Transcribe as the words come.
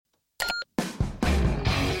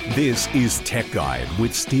This is Tech Guide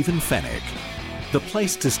with Stephen Fennick, the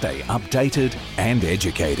place to stay updated and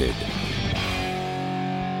educated.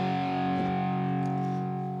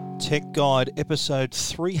 Tech Guide episode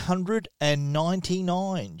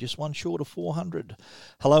 399, just one short of 400.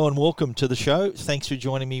 Hello and welcome to the show. Thanks for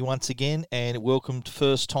joining me once again, and welcome to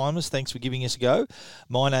first timers. Thanks for giving us a go.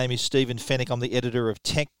 My name is Stephen Fennick. I'm the editor of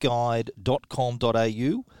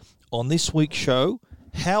techguide.com.au. On this week's show,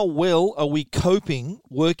 how well are we coping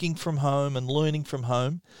working from home and learning from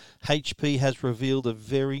home? HP has revealed a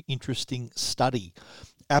very interesting study.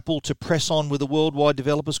 Apple to press on with a worldwide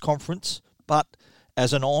developers conference, but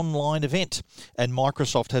as an online event. And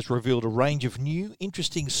Microsoft has revealed a range of new,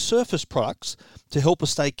 interesting Surface products to help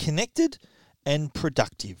us stay connected and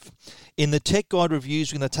productive. In the Tech Guide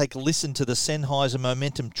reviews, we're going to take a listen to the Sennheiser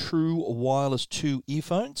Momentum True Wireless 2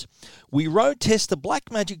 earphones. We road test the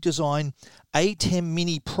Blackmagic design ATEM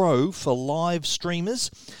Mini Pro for live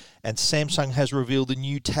streamers. And Samsung has revealed the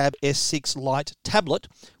new Tab S6 Lite tablet,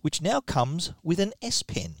 which now comes with an S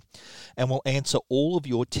Pen. And we'll answer all of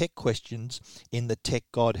your tech questions in the Tech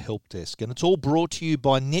Guide Help Desk. And it's all brought to you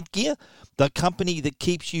by Netgear, the company that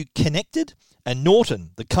keeps you connected, and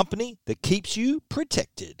Norton, the company that keeps you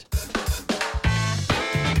protected.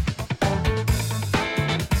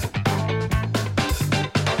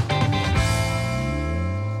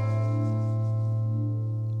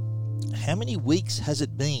 How many weeks has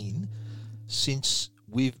it been since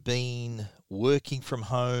we've been working from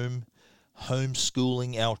home,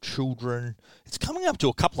 homeschooling our children? It's coming up to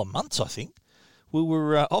a couple of months, I think. We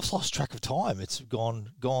were I've lost track of time. It's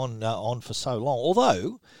gone on for so long.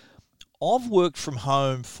 Although I've worked from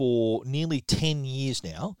home for nearly 10 years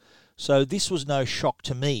now, so this was no shock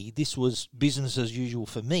to me. This was business as usual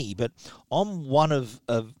for me. But I'm one of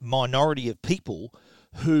a minority of people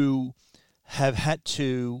who haven't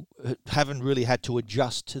really had to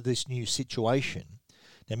adjust to this new situation.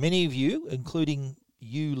 Now, many of you, including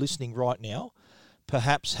you listening right now,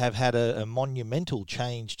 perhaps have had a monumental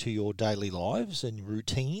change to your daily lives and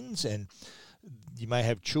routines, and you may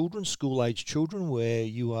have children, school-age children, where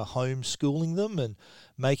you are homeschooling them and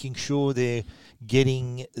making sure they're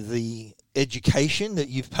getting the education that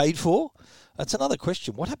you've paid for. That's another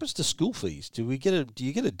question. What happens to school fees? Do you get a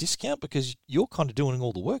discount because you're kind of doing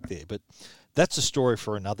all the work there? But that's a story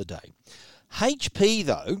for another day. HP,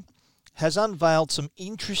 though, has unveiled some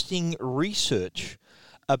interesting research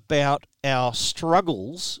about our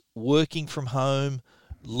struggles working from home,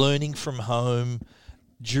 learning from home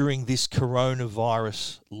during this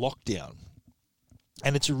coronavirus lockdown.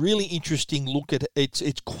 And it's a really interesting look at it.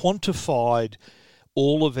 It's quantified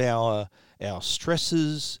all of our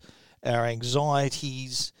stresses, our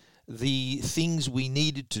anxieties, the things we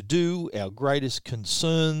needed to do, our greatest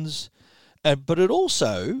concerns. But it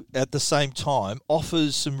also, at the same time,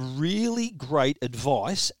 offers some really great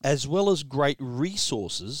advice as well as great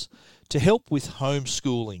resources to help with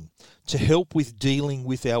homeschooling, to help with dealing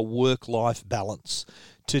with our work-life balance,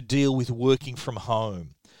 to deal with working from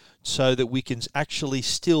home, so that we can actually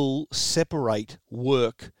still separate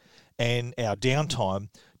work and our downtime,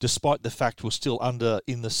 despite the fact we're still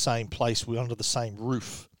in the same place, we're under the same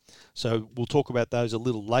roof. So we'll talk about those a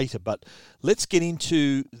little later, but let's get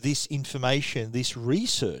into this information, this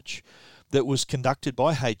research that was conducted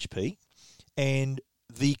by HP and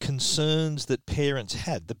the concerns that parents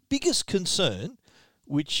had. The biggest concern,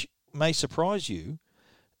 which may surprise you,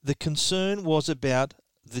 the concern was about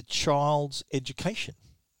the child's education.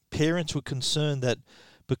 Parents were concerned that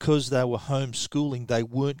because they were homeschooling, they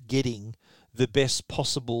weren't getting the best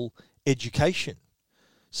possible education.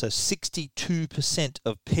 So 62%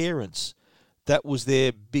 of parents, that was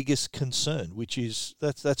their biggest concern, which is,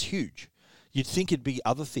 that's huge. You'd think it'd be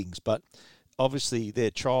other things, but obviously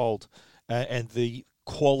their child and the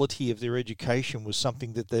quality of their education was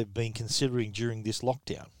something that they've been considering during this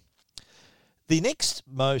lockdown. The next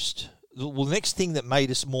thing that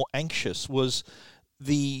made us more anxious was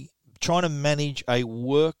the trying to manage a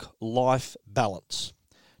work-life balance.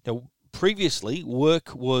 Now, previously,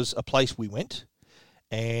 work was a place we went,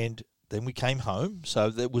 and then we came home, so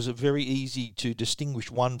that was very easy to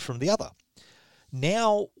distinguish one from the other.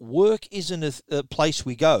 Now, work isn't a place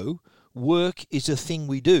we go. Work is a thing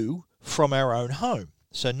we do from our own home.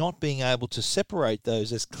 So not being able to separate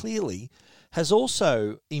those as clearly has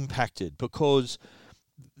also impacted, because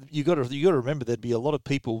you got to remember there'd be a lot of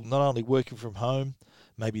people not only working from home,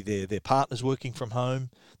 maybe their partner's working from home,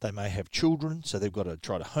 they may have children, so they've got to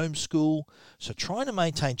try to homeschool. So trying to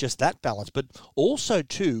maintain just that balance, but also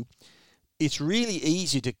too, it's really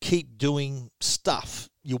easy to keep doing stuff,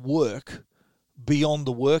 your work, beyond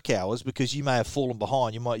the work hours, because you may have fallen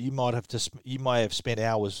behind. You may have spent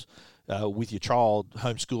hours with your child,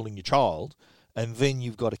 homeschooling your child, and then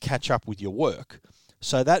you've got to catch up with your work.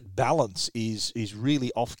 So that balance is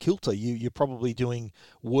really off kilter. You're probably doing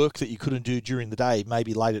work that you couldn't do during the day,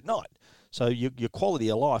 maybe late at night. So your quality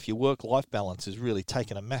of life, your work-life balance is really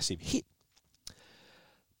taken a massive hit.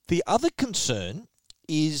 The other concern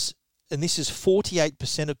is, and this is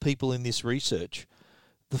 48% of people in this research,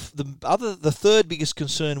 the third biggest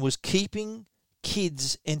concern was keeping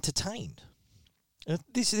kids entertained.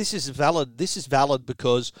 This is valid. This is valid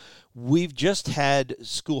because we've just had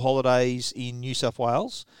school holidays in New South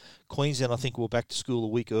Wales. Queensland, I think, were back to school a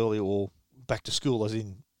week early, or back to school as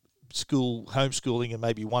in school homeschooling and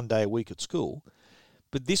maybe one day a week at school.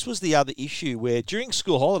 But this was the other issue, where during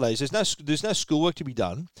school holidays, there's no schoolwork to be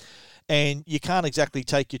done, and you can't exactly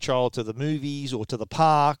take your child to the movies or to the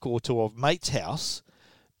park or to a mate's house.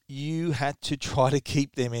 You had to try to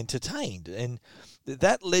keep them entertained, and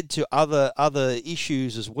that led to other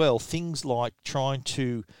issues as well. Things like trying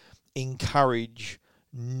to encourage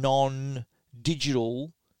non-digital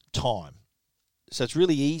time. So it's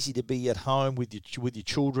really easy to be at home with your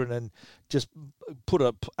children and just put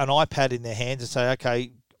an iPad in their hands and say,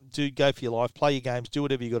 okay, go for your life, play your games, do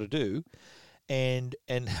whatever you got to do, and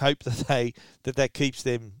hope that keeps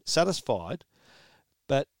them satisfied.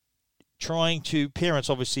 But parents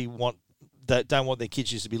obviously don't want their kids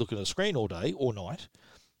just to be looking at a screen all day or night.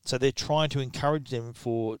 So they're trying to encourage them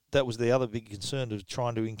that was the other big concern, of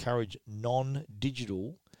trying to encourage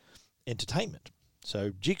non-digital entertainment.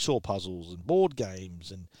 So jigsaw puzzles and board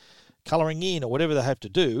games and colouring in or whatever they have to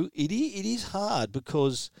do. It is hard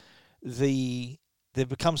because they've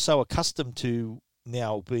become so accustomed to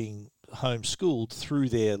now being homeschooled through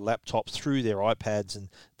their laptops, through their iPads and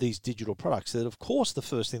these digital products, that of course the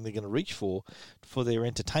first thing they're going to reach for their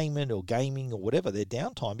entertainment or gaming or whatever, their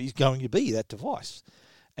downtime, is going to be that device.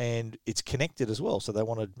 And it's connected as well, so they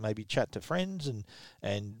want to maybe chat to friends and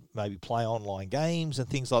maybe play online games and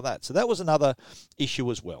things like that. So that was another issue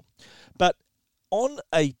as well. But on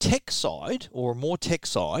a tech side, or a more tech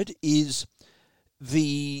side, is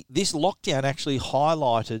this lockdown actually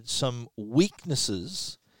highlighted some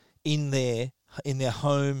weaknesses in their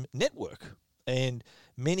home network. And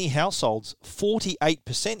many households,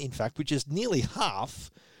 48% in fact, which is nearly half,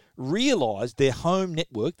 realised their home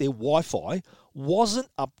network, their Wi-Fi, wasn't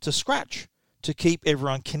up to scratch to keep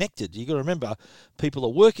everyone connected. You've got to remember, people are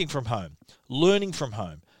working from home, learning from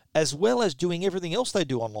home, as well as doing everything else they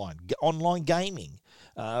do online gaming.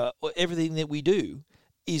 Everything that we do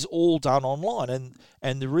is all done online.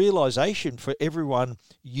 And the realisation for everyone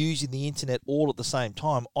using the internet all at the same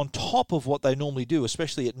time, on top of what they normally do,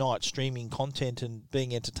 especially at night, streaming content and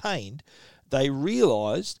being entertained, they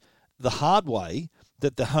realised the hard way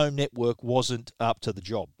that the home network wasn't up to the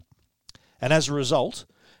job. And as a result,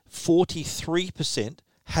 43%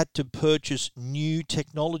 had to purchase new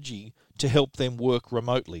technology to help them work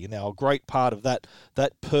remotely. Now, a great part of that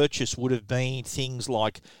purchase would have been things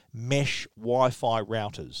like mesh Wi-Fi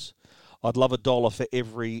routers. I'd love $1 for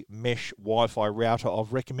every mesh Wi-Fi router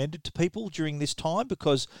I've recommended to people during this time,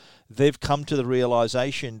 because they've come to the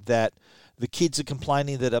realisation that the kids are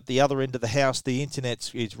complaining that at the other end of the house the internet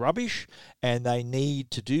is rubbish and they need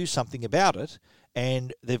to do something about it.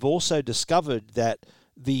 And they've also discovered that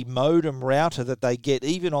the modem router that they get,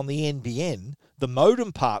 even on the NBN, the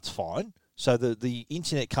modem part's fine, so the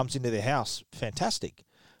internet comes into their house, fantastic.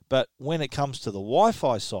 But when it comes to the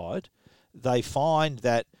Wi-Fi side, they find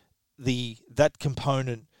that that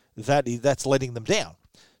component that's letting them down.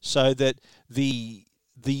 So that the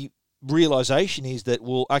realization is that,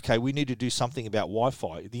 well, okay, we need to do something about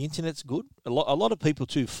Wi-Fi. The internet's good. A lot of people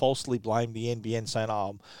too falsely blame the NBN, saying,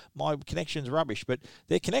 oh, my connection's rubbish, but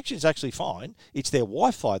their connection's actually fine. It's their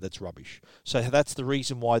Wi-Fi that's rubbish. So that's the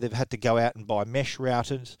reason why they've had to go out and buy mesh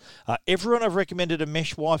routers. Everyone I've recommended a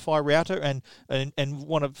mesh Wi-Fi router, and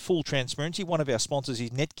one of full transparency, one of our sponsors is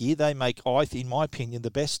Netgear. They make, in my opinion, the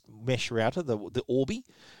best mesh router, the Orbi,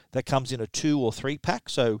 that comes in a 2 or 3 pack.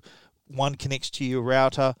 So one connects to your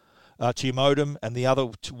router, to your modem, and the other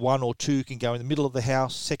 1 or 2 can go in the middle of the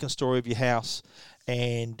house, second story of your house,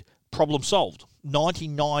 and problem solved.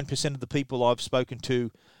 99% of the people I've spoken to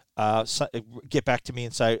get back to me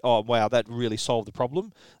and say, oh, wow, that really solved the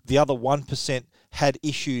problem. The other 1% had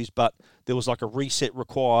issues, but there was like a reset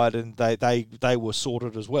required, and they were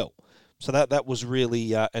sorted as well. So that was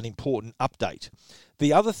really an important update.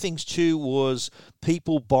 The other things too was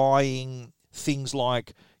people buying things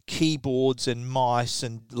like keyboards and mice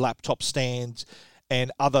and laptop stands, and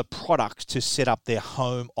other products to set up their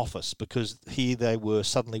home office, because here they were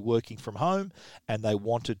suddenly working from home and they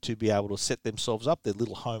wanted to be able to set themselves up their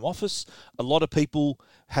little home office. A lot of people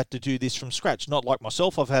had to do this from scratch. Not like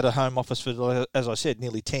myself, I've had a home office for, as I said,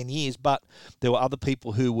 nearly 10 years, but there were other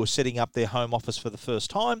people who were setting up their home office for the first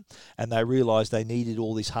time, and they realised they needed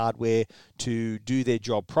all this hardware to do their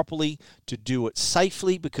job properly, to do it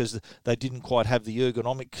safely, because they didn't quite have the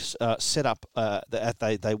ergonomics set up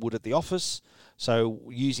that they would at the office. So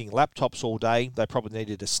using laptops all day, they probably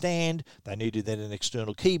needed a stand. They needed then an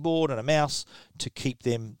external keyboard and a mouse to keep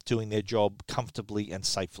them doing their job comfortably and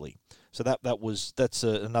safely. So that's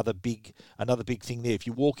another big thing there. If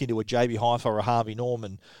you walk into a JB Hi-Fi or a Harvey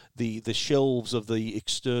Norman, the shelves of the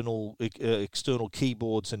external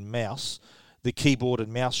keyboards and mouse, the keyboard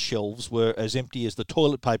and mouse shelves were as empty as the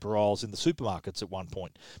toilet paper aisles in the supermarkets at one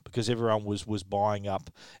point, because everyone was buying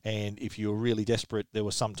up. And if you were really desperate, there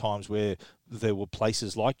were some times where there were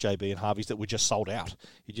places like JB and Harvey's that were just sold out.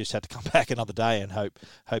 You just had to come back another day and hope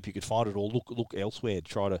you could find it, or look elsewhere to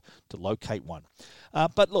try to locate one.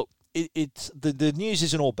 But look, it's the news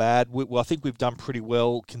isn't all bad. I think we've done pretty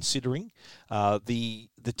well considering the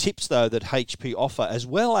tips though that HP offer, as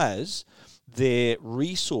well as their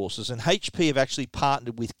resources. And HP have actually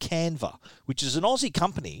partnered with Canva, which is an Aussie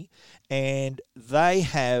company, and they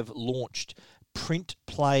have launched Print,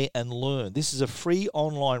 Play and Learn. This is a free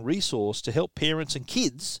online resource to help parents and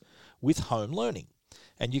kids with home learning.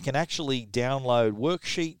 And you can actually download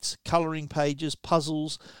worksheets, colouring pages,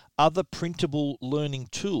 puzzles, other printable learning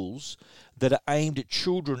tools that are aimed at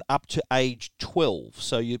children up to age 12.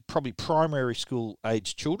 So you're probably primary school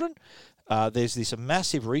age children. There's this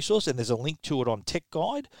massive resource, and there's a link to it on Tech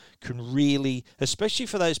Guide. Can really, especially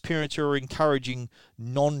for those parents who are encouraging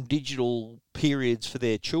non-digital periods for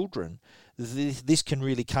their children, this can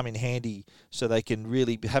really come in handy, so they can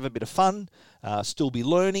really have a bit of fun, still be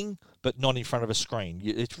learning, but not in front of a screen.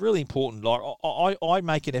 It's really important. Like I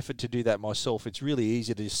make an effort to do that myself. It's really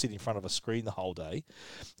easy to just sit in front of a screen the whole day.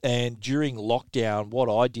 And during lockdown,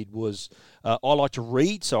 what I did was I like to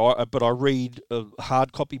read, but I read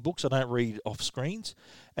hard copy books. I don't read off screens.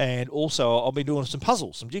 And also, I've been doing some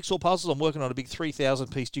jigsaw puzzles. I'm working on a big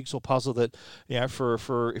 3,000-piece jigsaw puzzle that,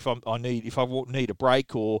 for if I need a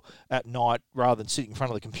break, or at night, rather than sitting in front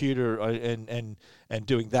of the computer and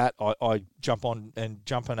doing that, I jump on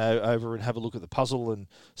over and have a look at the puzzle and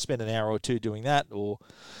spend an hour or two doing that, or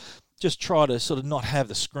just try to sort of not have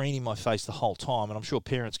the screen in my face the whole time. And I'm sure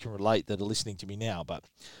parents can relate that are listening to me now. But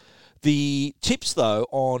the tips, though,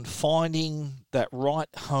 on finding that right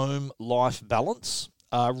home-life balance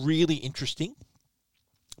are really interesting.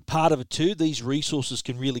 Part of it too, these resources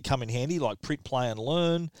can really come in handy, like Print, Play and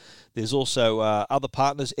Learn. There's also other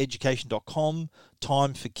partners, education.com,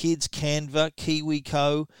 Time for Kids, Canva,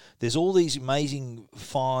 KiwiCo. There's all these amazing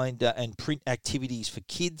find and print activities for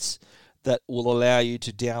kids that will allow you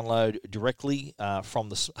to download directly from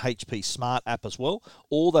the HP Smart app as well.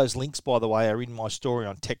 All those links, by the way, are in my story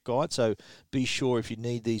on Tech Guide, so be sure if you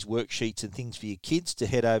need these worksheets and things for your kids to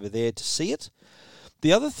head over there to see it.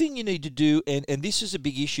 The other thing you need to do, and this is a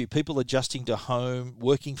big issue, people adjusting to home,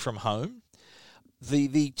 working from home,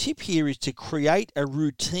 the tip here is to create a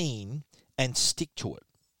routine and stick to it.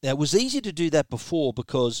 Now, it was easy to do that before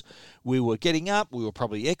because we were getting up, we were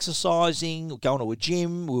probably exercising, going to a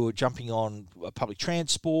gym, we were jumping on public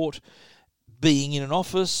transport, being in an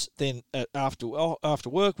office, then after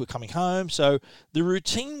work, we're coming home. So the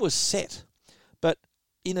routine was set. But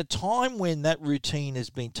in a time when that routine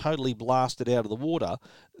has been totally blasted out of the water,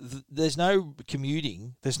 there's no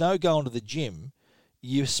commuting, there's no going to the gym,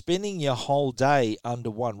 you're spending your whole day under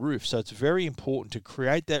one roof. So it's very important to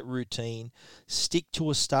create that routine, stick to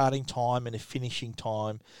a starting time and a finishing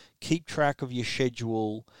time, keep track of your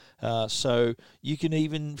schedule. So you can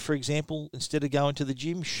even, for example, instead of going to the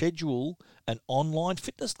gym, schedule an online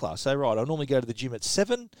fitness class. Say, right, I normally go to the gym at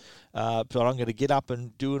 7, but I'm going to get up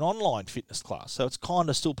and do an online fitness class. So it's kind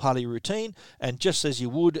of still part of your routine. And just as you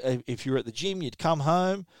would if you're at the gym, you'd come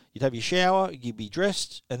home, you'd have your shower, you'd be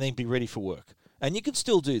dressed, and then be ready for work. And you can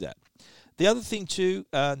still do that. The other thing too,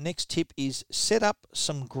 next tip is set up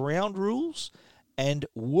some ground rules and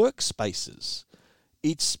workspaces.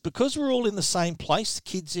 It's because we're all in the same place, the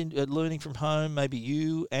kids are learning from home, maybe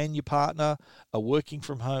you and your partner are working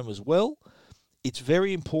from home as well. It's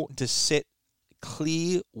very important to set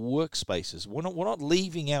clear workspaces. We're not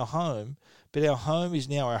leaving our home, but our home is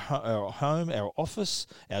now our home, our office,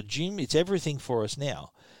 our gym. It's everything for us now.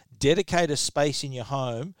 dedicate a space in your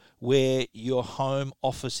home where your home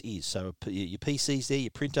office is. So your PC's there,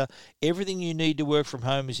 your printer, everything you need to work from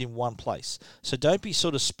home is in one place. So don't be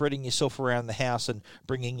sort of spreading yourself around the house and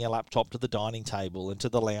bringing your laptop to the dining table and to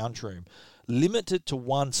the lounge room. Limit it to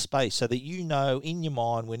one space so that you know in your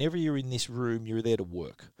mind whenever you're in this room, you're there to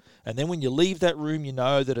work. And then when you leave that room, you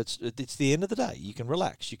know that it's the end of the day. You can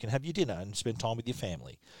relax. You can have your dinner and spend time with your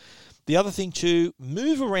family. The other thing too,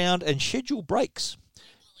 move around and schedule breaks.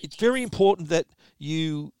 It's very important that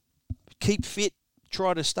you keep fit,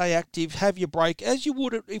 try to stay active, have your break as you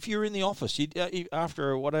would if you're in the office.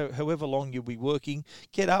 After however long you'll be working,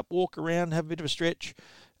 get up, walk around, have a bit of a stretch,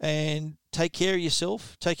 and take care of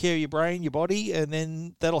yourself, take care of your brain, your body, and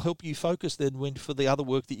then that'll help you focus then for the other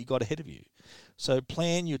work that you got ahead of you. So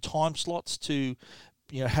plan your time slots to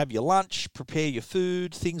have your lunch, prepare your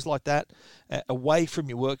food, things like that, away from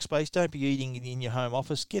your workspace. Don't be eating in your home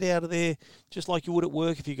office. Get out of there just like you would at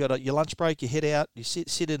work. If you've got your lunch break, you head out, you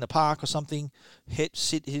sit in a park or something,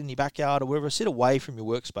 sit in your backyard or wherever. Sit away from your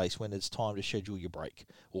workspace when it's time to schedule your break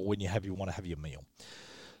or when you want to have your meal.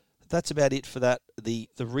 That's about it for that. The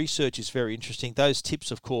research is very interesting. Those tips,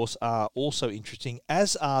 of course, are also interesting,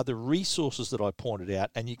 as are the resources that I pointed out,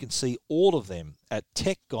 and you can see all of them at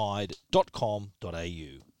techguide.com.au.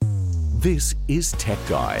 This is Tech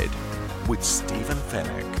Guide with Stephen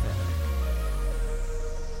Fenech.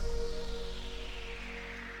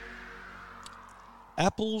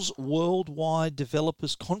 Apple's Worldwide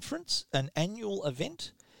Developers Conference, an annual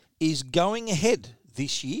event, is going ahead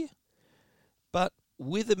this year, but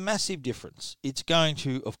with a massive difference. It's going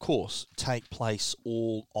to, of course, take place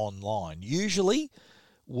all online. Usually,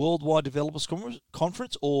 Worldwide Developers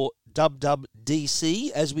Conference, or WWDC,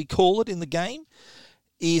 as we call it in the game,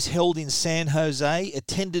 is held in San Jose,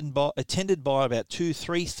 attended by about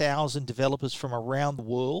 3,000 developers from around the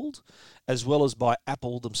world, as well as by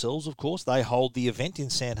Apple themselves, of course. They hold the event in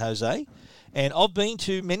San Jose. And I've been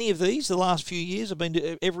to many of these the last few years. I've been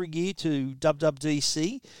to every year to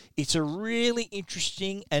WWDC. It's a really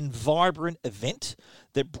interesting and vibrant event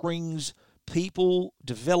that brings people,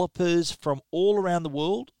 developers from all around the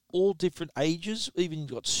world, all different ages. Even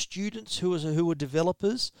you've got students who are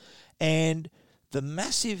developers. And the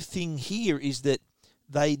massive thing here is that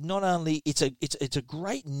they not only it's a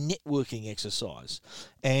great networking exercise,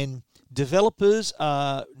 and developers,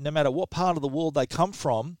 no matter what part of the world they come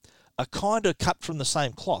from, are kind of cut from the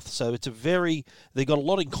same cloth. So they've got a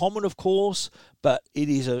lot in common, of course, but it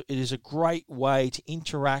is a great way to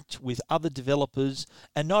interact with other developers.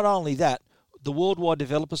 And not only that, the Worldwide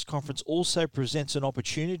Developers Conference also presents an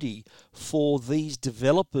opportunity for these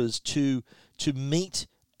developers to meet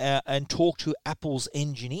and talk to Apple's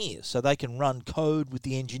engineers, so they can run code with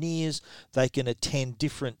the engineers. They can attend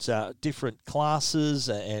different classes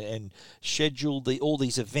and schedule all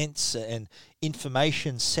these events and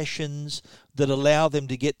information sessions that allow them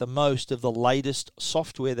to get the most of the latest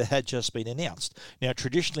software that had just been announced. Now,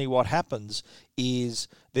 traditionally, what happens is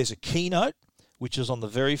there's a keynote, which is on the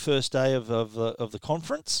very first day of the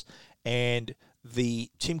conference, and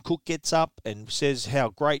Tim Cook gets up and says how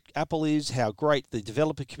great Apple is, how great the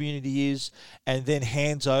developer community is, and then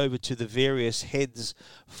hands over to the various heads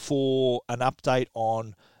for an update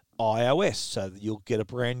on iOS. So you'll get a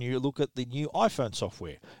brand new look at the new iPhone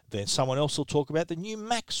software. Then someone else will talk about the new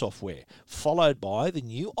Mac software, followed by the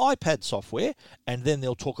new iPad software, and then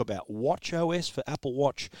they'll talk about watchOS for Apple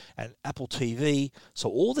Watch and Apple TV. So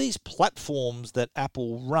all these platforms that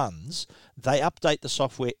Apple runs, they update the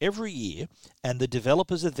software every year, and the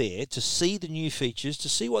developers are there to see the new features, to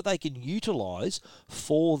see what they can utilize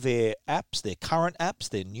for their apps, their current apps,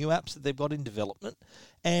 their new apps that they've got in development.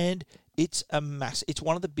 And it's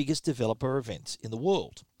one of the biggest developer events in the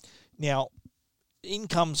world. Now, in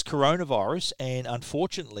comes coronavirus, and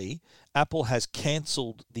unfortunately, Apple has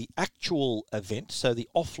cancelled the actual event, so the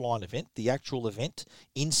offline event, the actual event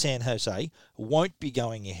in San Jose won't be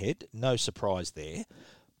going ahead. No surprise there.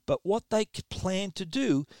 But what they plan to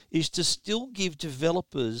do is to still give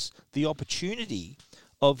developers the opportunity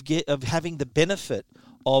of having the benefit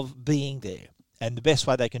of being there. And the best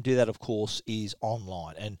way they can do that, of course, is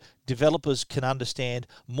online. And developers can understand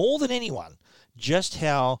more than anyone just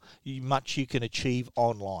how much you can achieve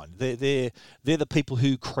online. They're the people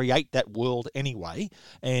who create that world anyway.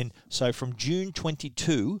 And so from June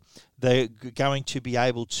 22, they're going to be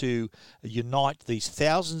able to unite these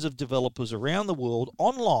thousands of developers around the world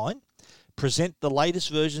online, present the latest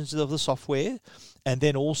versions of the software, and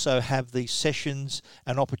then also have these sessions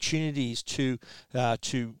and opportunities to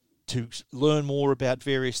learn more about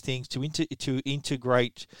various things, to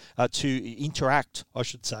interact, I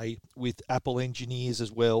should say, with Apple engineers as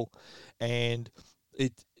well. And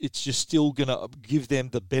it's just still going to give them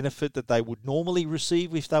the benefit that they would normally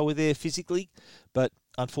receive if they were there physically. But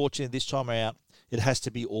unfortunately, this time around, it has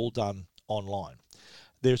to be all done online.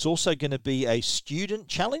 There's also going to be a student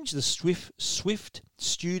challenge, the Swift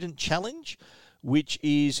Student Challenge, which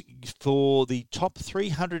is for the top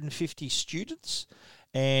 350 students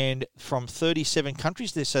and from 37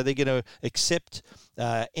 countries. So they're going to accept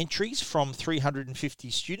entries from 350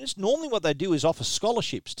 students. Normally what they do is offer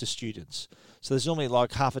scholarships to students. So there's normally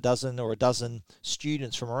like half a dozen or a dozen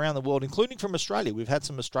students from around the world, including from Australia. We've had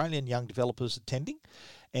some Australian young developers attending,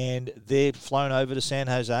 and they've flown over to San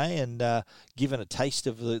Jose and given a taste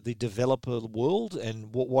of the developer world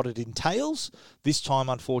and what it entails. This time,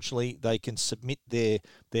 unfortunately, they can submit their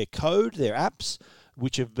code, their apps,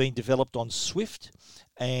 which have been developed on Swift,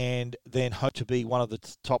 and then hope to be one of the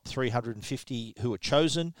top 350 who are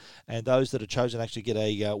chosen. And those that are chosen actually get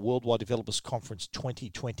a Worldwide Developers Conference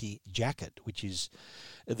 2020 jacket, which is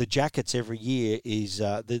the jackets every year is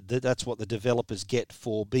that's what the developers get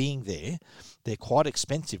for being there. They're quite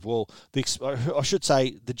expensive. Well, I should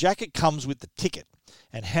say the jacket comes with the ticket,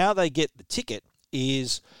 and how they get the ticket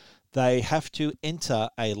is they have to enter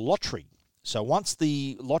a lottery. So once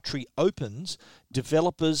the lottery opens,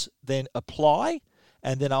 developers then apply,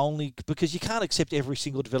 and then only, because you can't accept every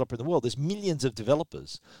single developer in the world. There's millions of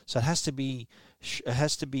developers, so it has to be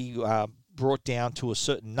brought down to a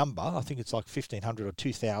certain number. I think it's like 1,500 or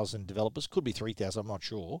 2,000 developers. Could be 3,000. I'm not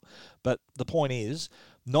sure. But the point is,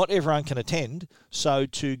 not everyone can attend. So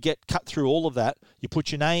to get cut through all of that, you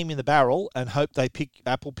put your name in the barrel and hope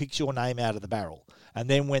Apple picks your name out of the barrel. And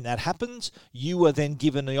then when that happens, you are then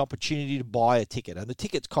given the opportunity to buy a ticket. And the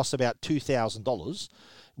tickets cost about $2,000,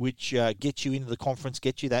 which gets you into the conference,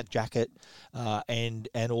 gets you that jacket, and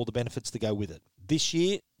all the benefits that go with it. This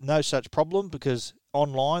year, no such problem, because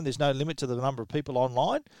online, there's no limit to the number of people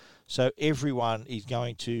online. So everyone is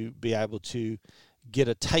going to be able to get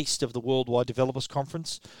a taste of the Worldwide Developers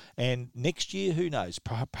Conference. And next year, who knows?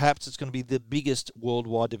 Perhaps it's going to be the biggest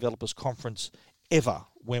Worldwide Developers Conference ever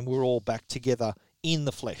when we're all back together in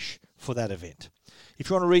the flesh for that event. If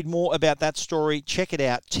you want to read more about that story, check it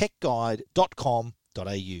out, techguide.com.au.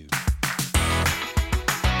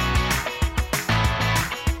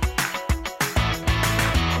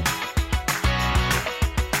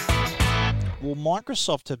 Well,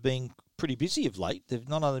 Microsoft have been pretty busy of late. They've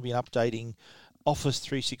not only been updating Office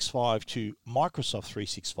 365 to Microsoft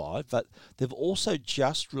 365, but they've also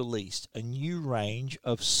just released a new range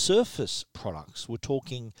of Surface products. We're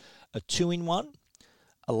talking a 2-in-1,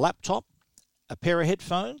 a laptop, a pair of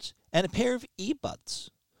headphones, and a pair of earbuds.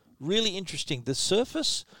 Really interesting. The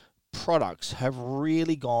Surface products have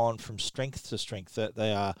really gone from strength to strength.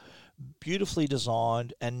 They are beautifully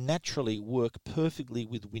designed and naturally work perfectly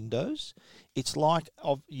with Windows. It's like,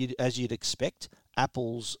 as you'd expect,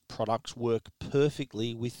 Apple's products work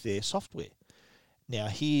perfectly with their software. Now,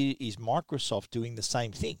 here is Microsoft doing the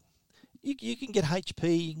same thing. You can get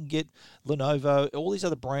HP, you can get Lenovo, all these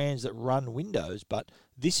other brands that run Windows, but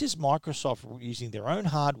this is Microsoft using their own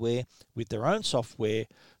hardware with their own software.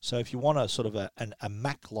 So if you want a sort of a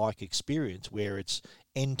Mac-like experience where it's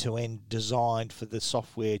end-to-end designed for the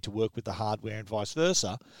software to work with the hardware and vice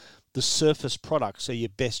versa, the Surface products are your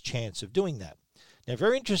best chance of doing that. Now,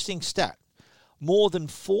 very interesting stat. More than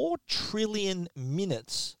 4 trillion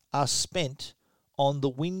minutes are spent on the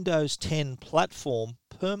Windows 10 platform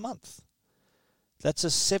per month. That's a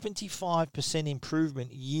 75%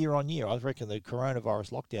 improvement year on year. I reckon the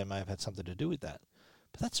coronavirus lockdown may have had something to do with that.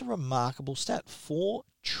 But that's a remarkable stat. 4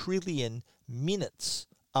 trillion minutes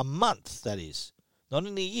a month, that is. Not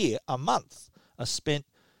in a year, a month, are spent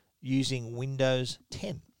using Windows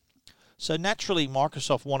 10. So naturally,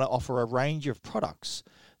 Microsoft want to offer a range of products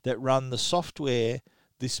that run the software,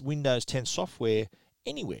 this Windows 10 software,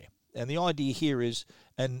 anywhere. And the idea here is,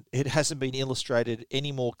 and it hasn't been illustrated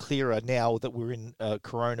any more clearer now that we're in a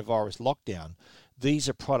coronavirus lockdown, these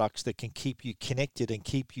are products that can keep you connected and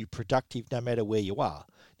keep you productive no matter where you are.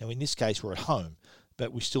 Now, in this case, we're at home,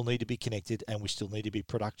 but we still need to be connected and we still need to be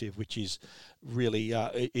productive, which is really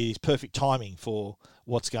it is perfect timing for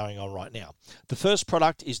what's going on right now. The first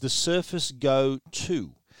product is the Surface Go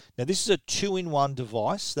 2. Now, this is a 2-in-1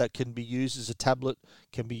 device that can be used as a tablet,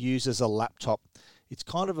 can be used as a laptop. It's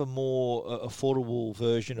kind of a more affordable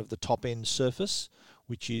version of the top-end Surface,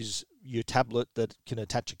 which is your tablet that can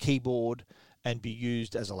attach a keyboard and be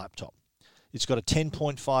used as a laptop. It's got a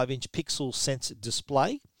 10.5-inch pixel sense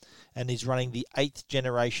display and is running the 8th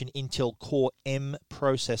generation Intel Core M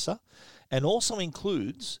processor, and also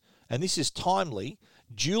includes, and this is timely,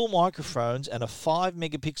 dual microphones and a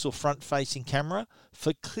 5-megapixel front-facing camera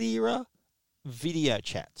for clearer video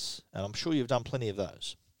chats, and I'm sure you've done plenty of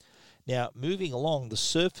those. Now, moving along, the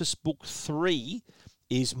Surface Book 3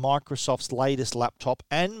 is Microsoft's latest laptop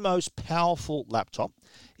and most powerful laptop.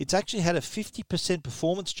 It's actually had a 50%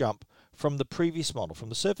 performance jump from the previous model, from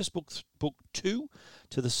the Surface Book 2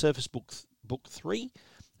 to the Surface Book 3,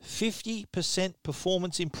 50%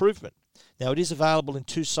 performance improvement. Now, it is available in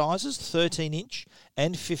two sizes, 13-inch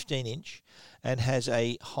and 15-inch, and has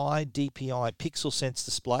a high DPI pixel sense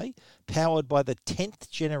display powered by the 10th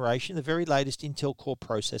generation, the very latest Intel Core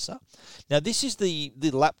processor. Now, this is the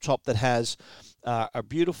laptop that has a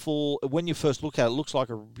beautiful, when you first look at it, it looks like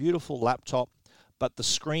a beautiful laptop, but the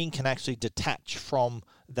screen can actually detach from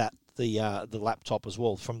the laptop as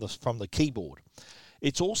well, from the keyboard.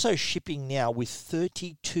 It's also shipping now with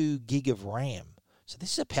 32 gig of RAM. So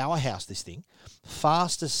this is a powerhouse, this thing.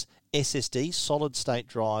 Fastest SSD, solid state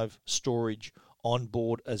drive storage on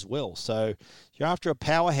board as well. So if you're after a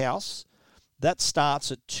powerhouse, that starts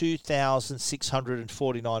at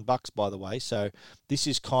 $2,649, by the way. So this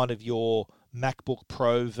is kind of your MacBook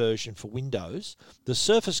Pro version for Windows. The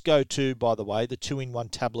Surface Go 2, by the way, the 2-in-1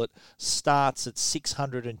 tablet, starts at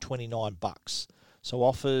 $629. So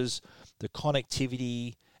offers the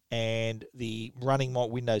connectivity and the running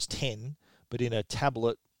Windows 10, but in a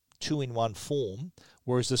tablet 2-in-1 form,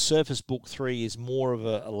 whereas the Surface Book 3 is more of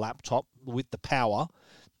a laptop with the power,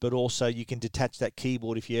 but also you can detach that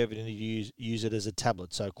keyboard if you ever need to use it as a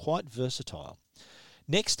tablet. So quite versatile.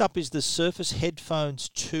 Next up is the Surface Headphones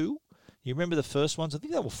 2. You remember the first ones? I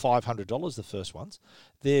think they were $500, the first ones.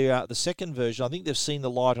 The second version, I think they've seen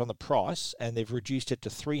the light on the price, and they've reduced it to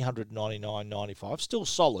 $399.95. Still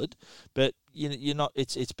solid, but you're not.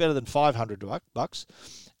 It's better than $500.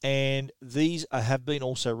 And these have been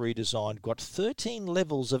also redesigned. Got 13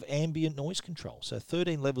 levels of ambient noise control, so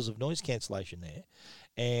 13 levels of noise cancellation there,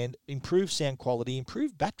 and improved sound quality,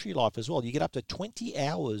 improved battery life as well. You get up to 20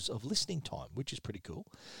 hours of listening time, which is pretty cool.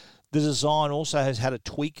 The design also has had a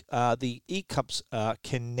tweak. The ear cups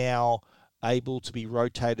can now able to be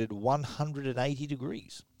rotated 180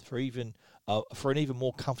 degrees for an even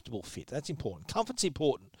more comfortable fit. That's important. Comfort's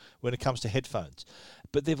important when it comes to headphones.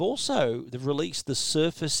 But they've released the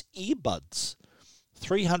Surface earbuds,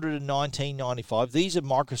 $319.95. These are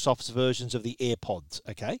Microsoft's versions of the AirPods,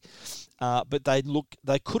 okay? But they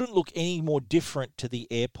couldn't look any more different to the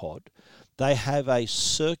AirPod. They have a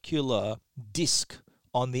circular disc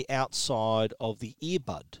on the outside of the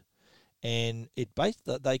earbud, and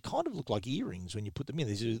they kind of look like earrings when you put them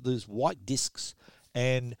in. There's white discs,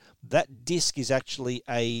 and that disc is actually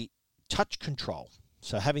a touch control.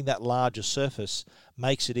 So having that larger surface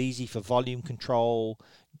makes it easy for volume control,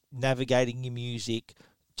 navigating your music,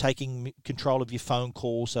 taking control of your phone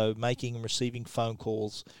calls, so making and receiving phone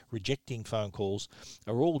calls, rejecting phone calls,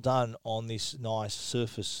 are all done on this nice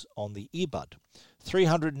surface on the earbud.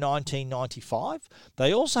 $319.95.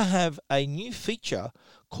 They also have a new feature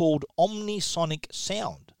called Omnisonic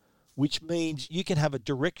Sound, which means you can have a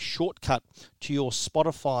direct shortcut to your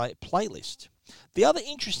Spotify playlist. The other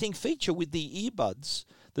interesting feature with the earbuds,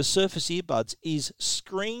 the Surface earbuds, is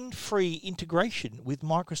screen-free integration with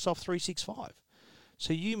Microsoft 365.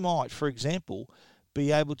 So you might, for example,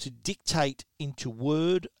 be able to dictate into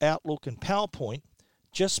Word, Outlook, and PowerPoint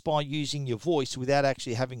just by using your voice without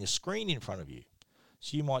actually having a screen in front of you.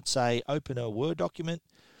 So you might say, open a Word document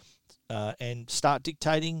and start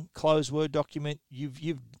dictating, close Word document.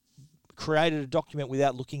 You've created a document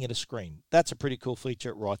without looking at a screen. That's a pretty cool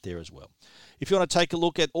feature right there as well. If you want to take a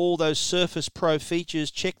look at all those Surface Pro features,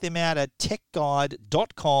 check them out at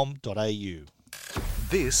techguide.com.au.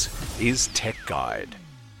 This is Tech Guide.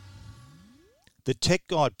 The Tech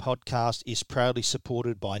Guide podcast is proudly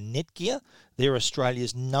supported by Netgear. They're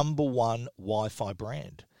Australia's #1 Wi-Fi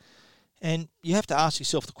brand. And you have to ask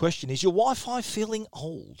yourself the question, is your Wi-Fi feeling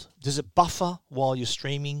old? Does it buffer while you're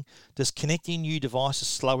streaming? Does connecting new devices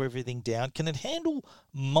slow everything down? Can it handle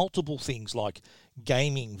multiple things like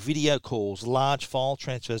gaming, video calls, large file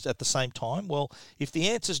transfers at the same time? Well, if the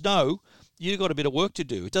answer's no, you've got a bit of work to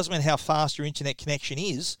do. It doesn't matter how fast your internet connection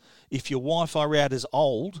is. If your Wi-Fi router's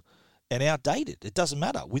old and outdated, it doesn't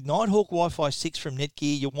matter. With Nighthawk Wi-Fi 6 from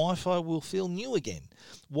Netgear, your Wi-Fi will feel new again.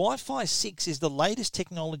 Wi-Fi 6 is the latest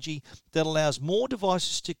technology that allows more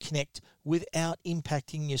devices to connect without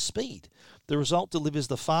impacting your speed. The result delivers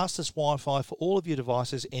the fastest Wi-Fi for all of your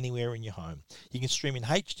devices anywhere in your home. You can stream in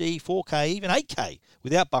HD, 4K, even 8K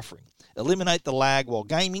without buffering. Eliminate the lag while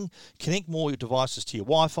gaming. Connect more devices to your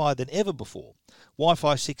Wi-Fi than ever before.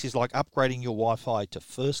 Wi-Fi 6 is like upgrading your Wi-Fi to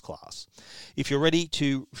first class. If you're ready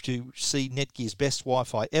to see Netgear's best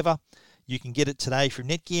Wi-Fi ever, You can get it today from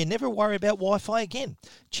Netgear. Never worry about Wi-Fi again.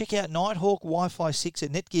 Check out Nighthawk Wi-Fi 6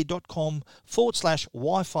 at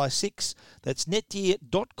netgear.com/Wi-Fi 6. That's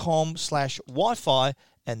netgear.com/Wi-Fi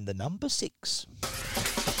and the number 6.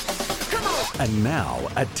 And now,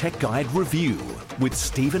 a Tech Guide review with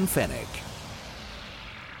Stephen Fenech.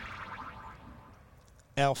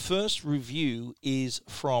 Our first review is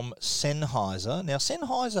from Sennheiser. Now,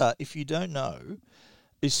 Sennheiser, if you don't know,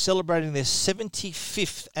 is celebrating their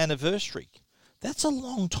 75th anniversary. That's a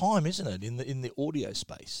long time, isn't it, in the audio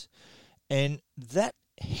space? And that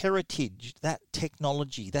heritage, that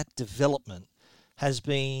technology, that development has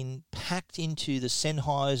been packed into the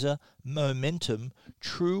Sennheiser Momentum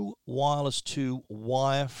True Wireless 2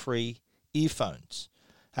 wire-free earphones.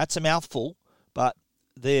 That's a mouthful, but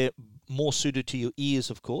they're more suited to your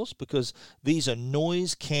ears, of course, because these are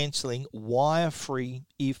noise-cancelling, wire-free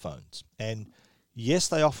earphones. And yes,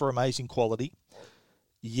 they offer amazing quality.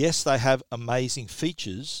 Yes, they have amazing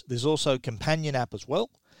features. There's also a companion app as well.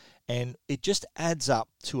 And it just adds up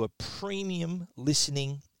to a premium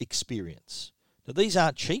listening experience. Now, these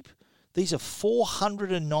aren't cheap. These are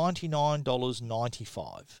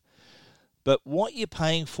 $499.95. But what you're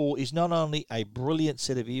paying for is not only a brilliant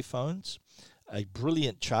set of earphones, a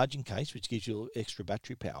brilliant charging case, which gives you extra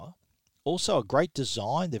battery power, also a great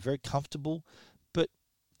design. They're very comfortable. But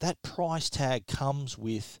that price tag comes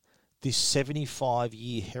with this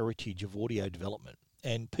 75-year heritage of audio development.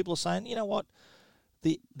 And people are saying, you know what?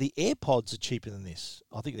 The AirPods are cheaper than this.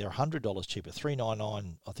 I think they're $100 cheaper,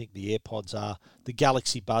 $399. I think the AirPods are. The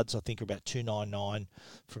Galaxy Buds, I think, are about $299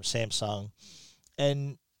 from Samsung.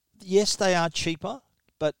 And yes, they are cheaper,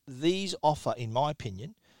 but these offer, in my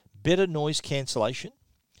opinion, better noise cancellation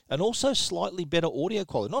and also slightly better audio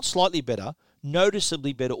quality. Not slightly better,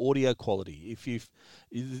 noticeably better audio quality.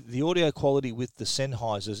 The audio quality with the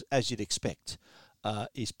Sennheisers, as you'd expect,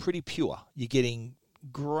 is pretty pure. You're getting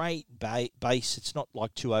great bass. It's not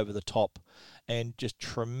like too over the top, and just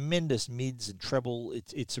tremendous mids and treble.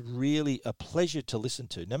 It's really a pleasure to listen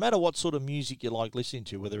to. No matter what sort of music you like listening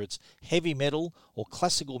to, whether it's heavy metal or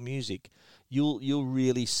classical music, you'll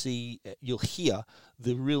really you'll hear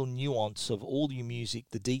the real nuance of all your music,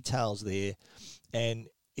 the details there, and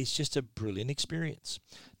it's just a brilliant experience.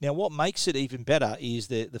 Now, what makes it even better is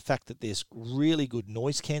the fact that there's really good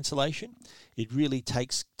noise cancellation. It really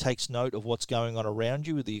takes note of what's going on around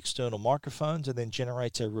you with the external microphones and then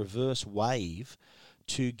generates a reverse wave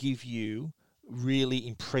to give you really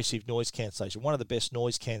impressive noise cancellation. One of the best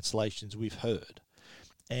noise cancellations we've heard.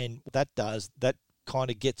 And that kind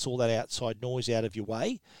of gets all that outside noise out of your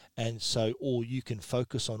way. And so all you can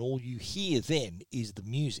focus on, all you hear then is the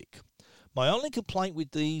music. My only complaint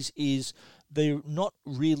with these is they're not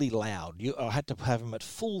really loud. I had to have them at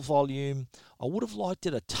full volume. I would have liked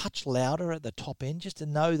it a touch louder at the top end, just to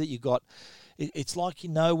know that you got. It's like,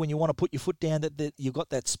 when you want to put your foot down, that you've got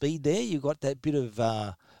that speed there. You've got that bit of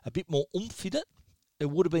a bit more oomph in it. It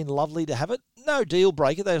would have been lovely to have it. No deal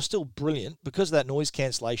breaker. They were still brilliant because of that noise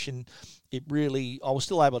cancellation. I was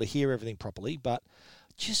still able to hear everything properly, but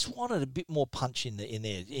just wanted a bit more punch in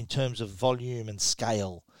there in terms of volume and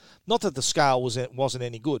scale. Not that the scale wasn't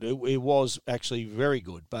any good. It was actually very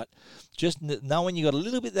good, but just knowing you got a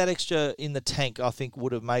little bit that extra in the tank, I think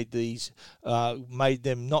would have made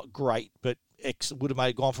them not great, but would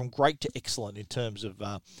have gone from great to excellent in terms of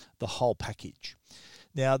the whole package.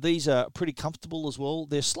 Now, these are pretty comfortable as well.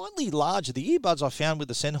 They're slightly larger. The earbuds I found with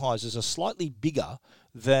the Sennheisers are slightly bigger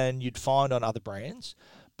than you'd find on other brands.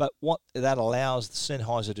 But what that allows the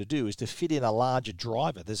Sennheiser to do is to fit in a larger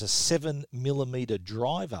driver. There's a 7mm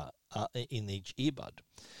driver in each earbud,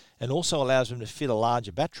 and also allows them to fit a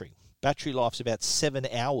larger battery. Battery life's about 7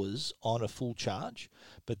 hours on a full charge,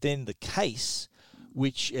 but then the case,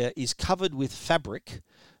 which is covered with fabric,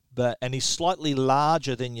 and is slightly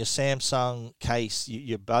larger than your Samsung case,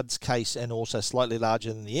 your Buds case, and also slightly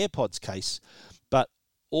larger than the AirPods case, but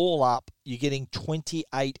all up, you're getting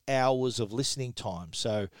 28 hours of listening time.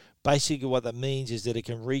 So basically what that means is that it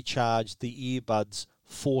can recharge the earbuds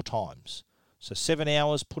 4 times. So 7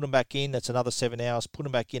 hours, put them back in, that's another 7 hours, put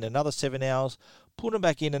them back in, another 7 hours, put them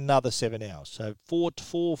back in, another 7 hours. So four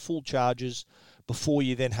full charges before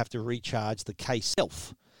you then have to recharge the case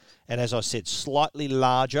itself. And as I said, slightly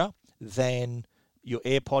larger than your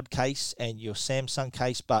AirPod case and your Samsung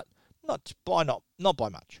case, but not by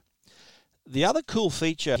much. The other cool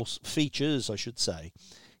features, I should say,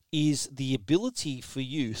 is the ability for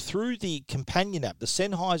you through the companion app, the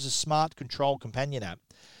Sennheiser Smart Control companion app,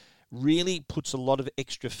 really puts a lot of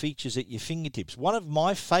extra features at your fingertips. One of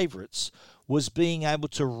my favorites was being able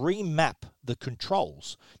to remap the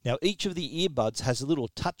controls. Now, each of the earbuds has a little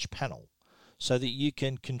touch panel. so that you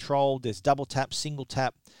can control. There's double tap, single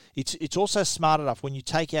tap. It's also smart enough when you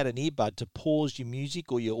take out an earbud to pause your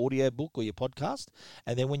music or your audio book or your podcast,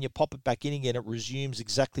 and then when you pop it back in again, it resumes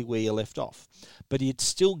exactly where you left off. But it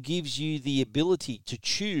still gives you the ability to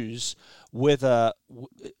choose whether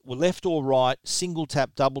left or right, single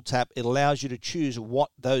tap, double tap. It allows you to choose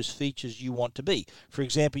what those features you want to be. For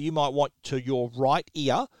example, you might want to your right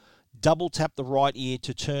ear, double tap the right ear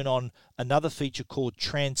to turn on another feature called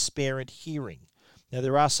transparent hearing. Now,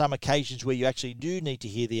 there are some occasions where you actually do need to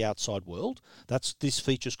hear the outside world. This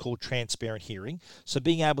feature is called transparent hearing. So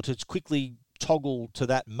being able to quickly toggle to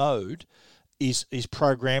that mode is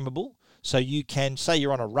programmable. So you can, say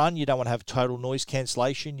you're on a run, you don't want to have total noise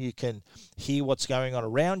cancellation. You can hear what's going on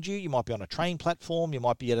around you. You might be on a train platform. You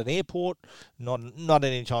might be at an airport. Not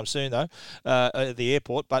anytime soon, though, at the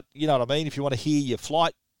airport. But you know what I mean? If you want to hear your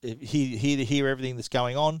flight, hear everything that's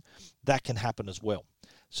going on, that can happen as well.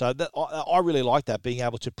 So I really like that, being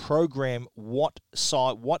able to program what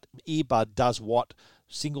earbud does what,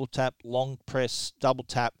 single tap, long press, double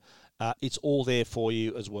tap. It's all there for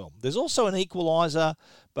you as well. There's also an equalizer,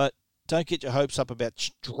 but don't get your hopes up about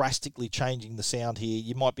drastically changing the sound here.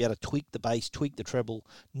 You might be able to tweak the bass, tweak the treble.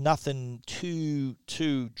 Nothing too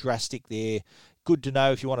drastic there. Good to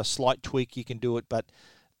know if you want a slight tweak, you can do it, but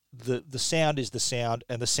the sound is the sound,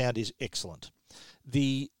 and the sound is excellent.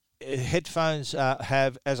 The headphones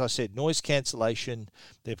have, as I said, noise cancellation.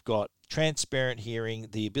 They've got transparent hearing,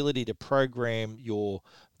 the ability to program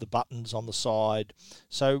the buttons on the side.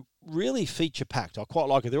 So really feature packed. I quite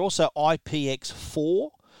like it. They're also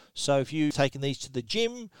IPX4. So if you're taking these to the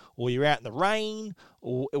gym or you're out in the rain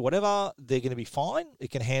or whatever, they're going to be fine.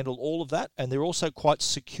 It can handle all of that, and they're also quite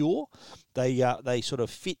secure. They sort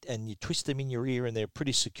of fit, and you twist them in your ear, and they're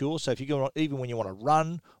pretty secure. So if you go, even when you want to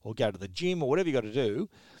run or go to the gym or whatever you got to do,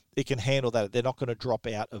 it can handle that. They're not going to drop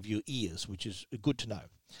out of your ears, which is good to know.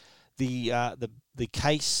 The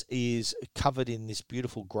case is covered in this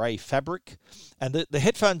beautiful grey fabric, and the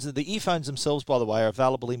headphones, the earphones themselves, by the way, are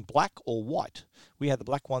available in black or white. We have the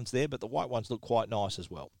black ones there, but the white ones look quite nice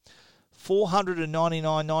as well.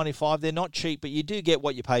 $499.95. They're not cheap, but you do get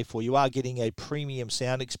what you pay for. You are getting a premium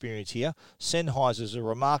sound experience here. Sennheiser is a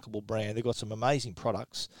remarkable brand. They've got some amazing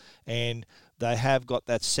products, and they have got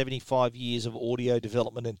that 75 years of audio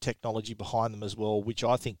development and technology behind them as well, which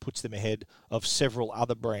I think puts them ahead of several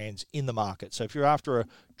other brands in the market. So if you're after a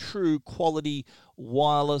true quality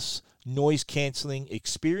wireless noise-cancelling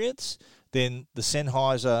experience, then the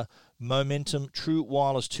Sennheiser Momentum True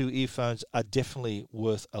Wireless 2 earphones are definitely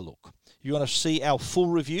worth a look. You want to see our full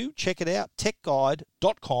review? Check it out,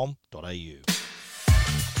 techguide.com.au.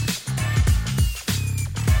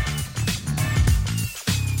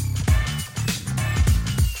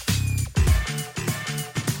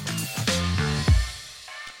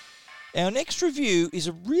 Our next review is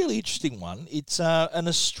a really interesting one. It's an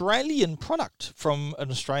Australian product from an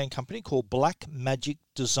Australian company called Black Magic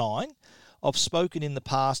Design. I've spoken in the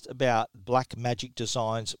past about Black Magic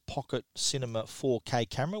Design's Pocket Cinema 4K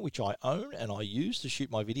camera, which I own and I use to shoot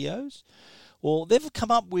my videos. Well, they've come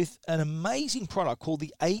up with an amazing product called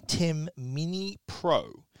the ATEM Mini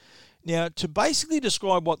Pro. Now, to basically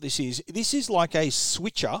describe what this is like a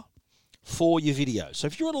switcher for your videos. So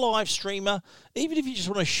if you're a live streamer, even if you just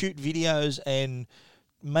want to shoot videos and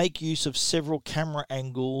make use of several camera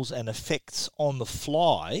angles and effects on the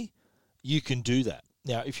fly, you can do that.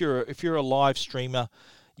 Now, if you're a live streamer,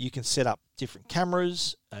 you can set up different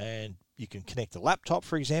cameras, and you can connect a laptop,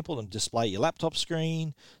 for example, and display your laptop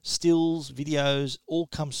screen, stills, videos, all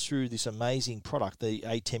comes through this amazing product, the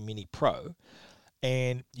ATEM Mini Pro.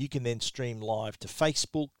 And you can then stream live to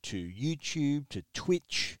Facebook, to YouTube, to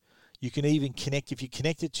Twitch. You can even connect, if you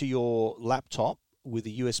connect it to your laptop with a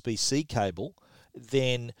USB-C cable,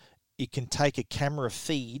 then it can take a camera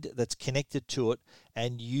feed that's connected to it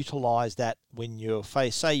and utilize that when you're,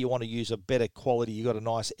 say you want to use a better quality, you've got a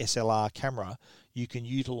nice SLR camera, you can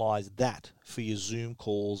utilize that for your Zoom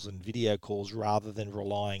calls and video calls rather than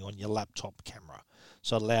relying on your laptop camera.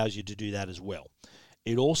 So it allows you to do that as well.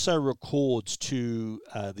 It also records to,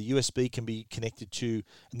 the USB can be connected to,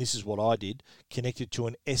 and this is what I did, connected to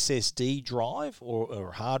an SSD drive or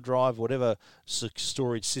a hard drive, whatever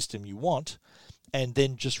storage system you want, and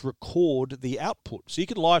then just record the output. So you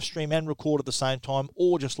can live stream and record at the same time,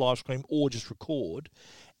 or just live stream or just record,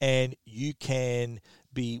 and you can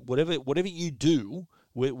be, whatever you do,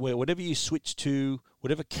 whatever you switch to,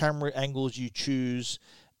 whatever camera angles you choose,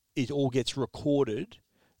 it all gets recorded.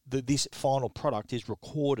 This final product is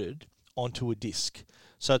recorded onto a disc.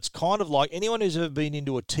 So it's kind of like anyone who's ever been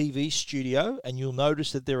into a TV studio, and you'll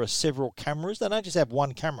notice that there are several cameras. They don't just have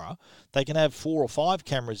one camera. They can have 4 or 5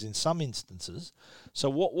 cameras in some instances.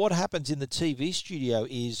 So what happens in the TV studio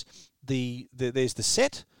is there's the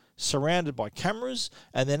set surrounded by cameras,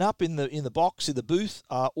 and then up in the box, in the booth,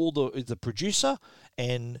 are the producer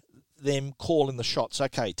and them calling the shots.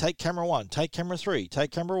 Okay, take camera 1, take camera 3,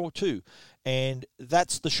 take camera 2. And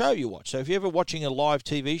that's the show you watch. So if you're ever watching a live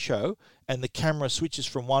TV show and the camera switches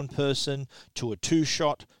from one person to a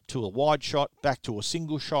 2-shot, to a wide shot, back to a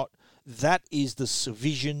single shot, that is the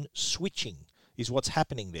vision switching, is what's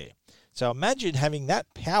happening there. So imagine having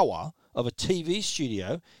that power of a TV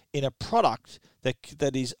studio in a product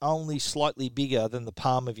that is only slightly bigger than the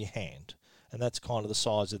palm of your hand. And that's kind of the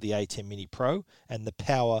size of the ATEM Mini Pro and the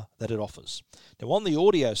power that it offers. Now, on the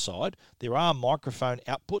audio side, there are microphone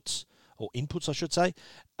outputs, or inputs, I should say,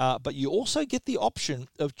 but you also get the option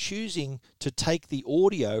of choosing to take the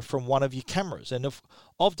audio from one of your cameras. And if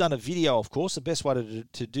I've done a video, of course, the best way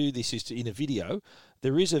to do this is in a video.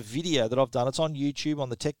 There is a video that I've done. It's on YouTube, on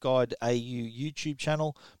the Tech Guide AU YouTube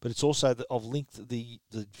channel, but it's also I've linked the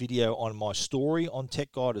video on my story on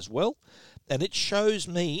Tech Guide as well. And it shows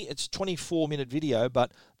me, it's a 24-minute video,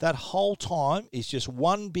 but that whole time is just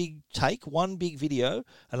one big take, one big video,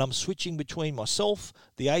 and I'm switching between myself,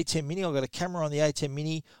 the ATEM Mini. I've got a camera on the ATEM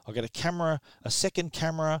Mini. I've got a second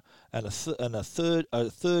camera, and a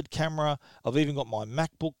third camera. I've even got my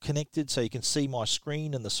MacBook connected so you can see my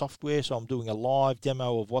screen and the software. So I'm doing a live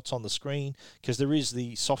demo of what's on the screen, because there is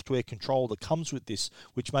the software control that comes with this,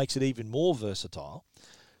 which makes it even more versatile.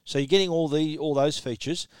 So you're getting all those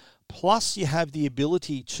features. Plus, you have the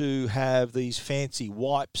ability to have these fancy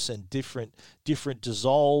wipes and different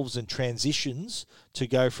dissolves and transitions to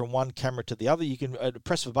go from one camera to the other. You can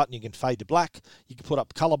press a button, you can fade to black, you can put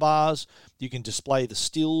up color bars, you can display the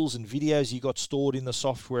stills and videos you got stored in the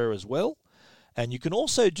software as well. And you can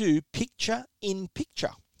also do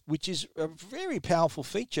picture-in-picture, which is a very powerful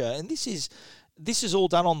feature. And this is all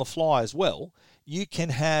done on the fly as well. You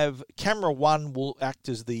can have camera 1 will act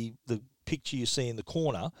as the picture you see in the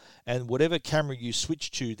corner, and whatever camera you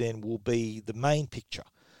switch to then will be the main picture.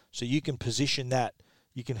 So you can position that.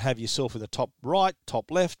 You can have yourself in the top right, top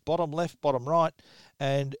left, bottom right,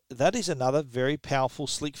 and that is another very powerful,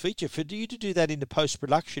 sleek feature. For you to do that into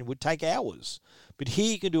post-production would take hours, but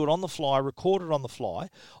here you can do it on the fly, record it on the fly.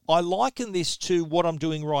 I liken this to what I'm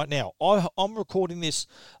doing right now. I'm recording this,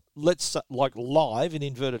 like live in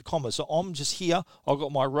inverted commas. So I'm just here. I've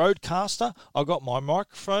got my Rodecaster. I've got my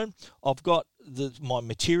microphone. I've got my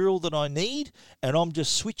material that I need, and I'm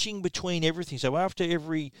just switching between everything. So after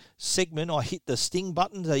every segment, I hit the sting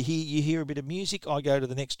button. So you hear a bit of music. I go to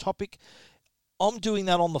the next topic. I'm doing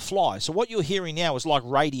that on the fly. So what you're hearing now is like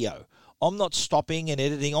radio. I'm not stopping and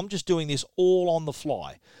editing. I'm just doing this all on the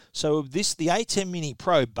fly. So the ATEM Mini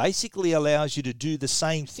Pro basically allows you to do the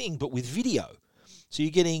same thing, but with video. So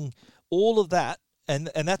you're getting all of that, and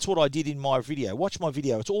that's what I did in my video. Watch my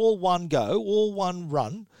video. It's all one go, all one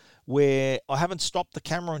run, where I haven't stopped the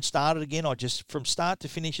camera and started again. I just, from start to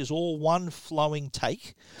finish, is all one flowing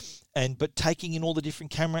take, but taking in all the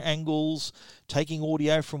different camera angles, taking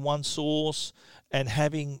audio from one source, and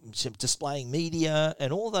displaying media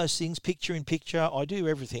and all those things, picture in picture. I do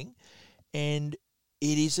everything, and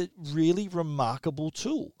it is a really remarkable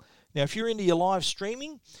tool. Now, if you're into your live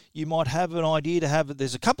streaming, you might have an idea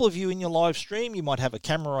there's a couple of you in your live stream. You might have a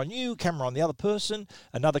camera on you, camera on the other person,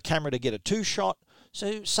 another camera to get a 2-shot.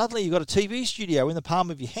 So suddenly you've got a TV studio in the palm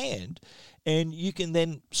of your hand, and you can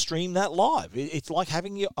then stream that live. It's like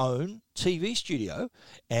having your own TV studio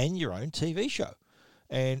and your own TV show.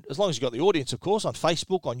 And as long as you've got the audience, of course, on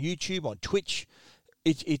Facebook, on YouTube, on Twitch,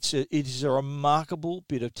 it is a remarkable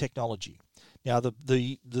bit of technology. Now,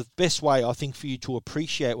 the best way, I think, for you to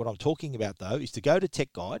appreciate what I'm talking about, though, is to go to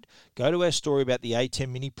Tech Guide, go to our story about the ATEM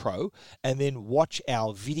Mini Pro, and then watch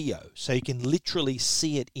our video so you can literally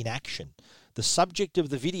see it in action. The subject of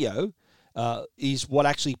the video is what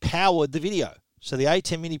actually powered the video. So the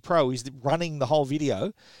ATEM Mini Pro is running the whole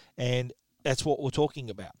video, and that's what we're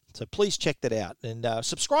talking about. So please check that out, and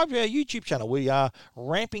subscribe to our YouTube channel. We are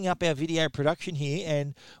ramping up our video production here,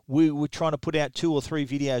 and we're trying to put out 2 or 3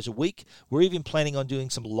 videos a week. We're even planning on doing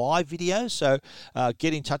some live videos, so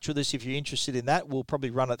get in touch with us if you're interested in that. We'll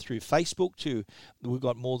probably run it through Facebook too. We've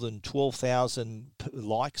got more than 12,000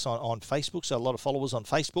 likes on Facebook, so a lot of followers on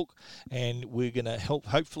Facebook, and we're going to help.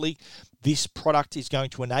 Hopefully, this product is going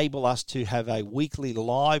to enable us to have a weekly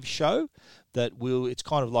live show it's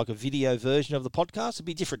kind of like a video version of the podcast. It'll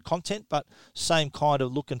be different content, but same kind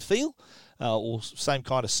of look and feel, or same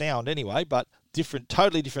kind of sound anyway, but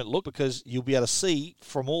totally different look, because you'll be able to see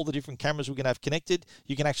from all the different cameras we're going to have connected.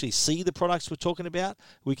 You can actually see the products we're talking about.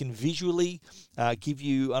 We can visually give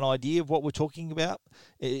you an idea of what we're talking about.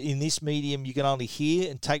 In this medium, you can only hear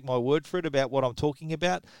and take my word for it about what I'm talking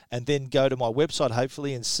about, and then go to my website,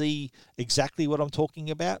 hopefully, and see exactly what I'm talking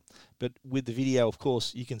about. But with the video, of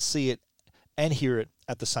course, you can see it and hear it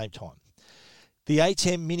at the same time. The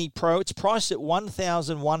ATEM Mini Pro, it's priced at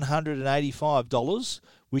 $1,185,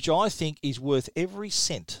 which I think is worth every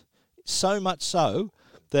cent. So much so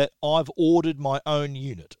that I've ordered my own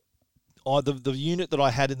unit. The unit that I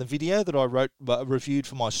had in the video that I reviewed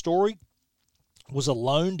for my story was a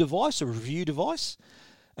loan device, a review device,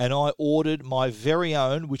 and I ordered my very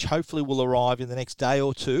own, which hopefully will arrive in the next day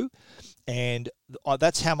or two. And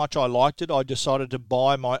that's how much I liked it. I decided to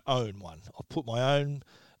buy my own one. I put my own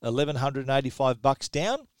 $1,185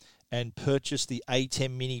 down and purchased the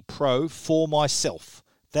ATEM Mini Pro for myself.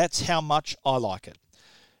 That's how much I like it.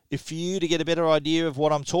 If for you to get a better idea of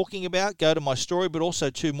what I'm talking about, go to my story, but also,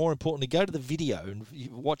 too, more importantly, go to the video and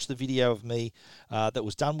watch the video of me that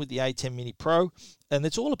was done with the ATEM Mini Pro, and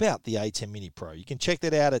it's all about the ATEM Mini Pro. You can check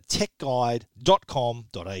that out at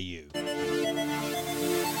techguide.com.au.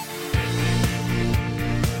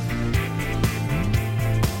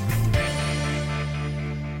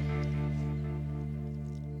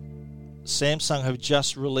 Samsung have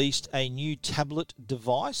just released a new tablet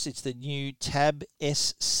device. It's the new Tab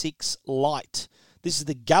S6 Lite. This is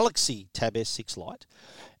the Galaxy Tab S6 Lite.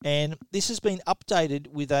 And this has been updated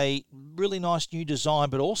with a really nice new design,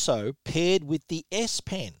 but also paired with the S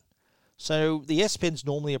Pen. So the S Pen is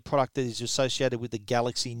normally a product that is associated with the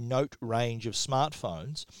Galaxy Note range of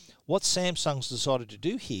smartphones. What Samsung's decided to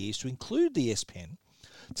do here is to include the S Pen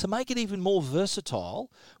to make it even more versatile,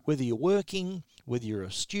 whether you're working, whether you're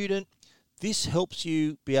a student. This helps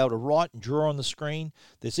you be able to write and draw on the screen.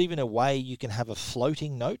 There's even a way you can have a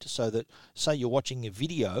floating note, so that, say you're watching a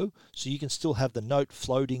video, so you can still have the note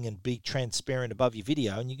floating and be transparent above your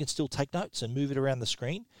video, and you can still take notes and move it around the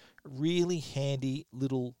screen. Really handy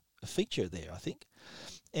little feature there, I think.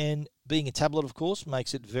 And being a tablet, of course,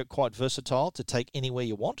 makes it quite versatile to take anywhere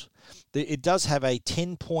you want. It does have a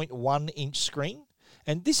 10.1-inch screen,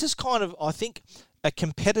 and this is kind of, I think, a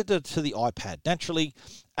competitor to the iPad. Naturally,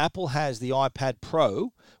 Apple has the iPad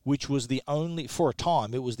Pro, which was the only, for a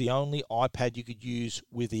time, it was the only iPad you could use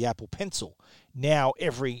with the Apple Pencil. Now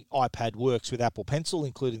every iPad works with Apple Pencil,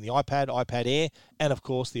 including the iPad, iPad Air, and of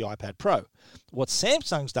course the iPad Pro. What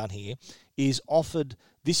Samsung's done here is offered,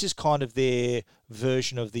 this is kind of their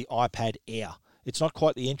version of the iPad Air. It's not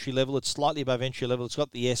quite the entry level, it's slightly above entry level. It's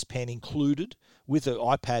got the S Pen included with the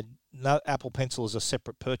iPad. No, Apple Pencil is a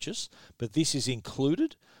separate purchase, but this is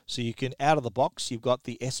included. So you can, out of the box, you've got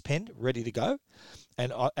the S Pen ready to go.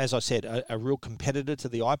 And as I said, a real competitor to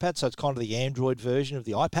the iPad. So it's kind of the Android version of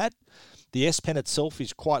the iPad. The S Pen itself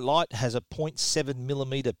is quite light, has a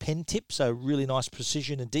 0.7mm pen tip, so really nice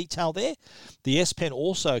precision and detail there. The S Pen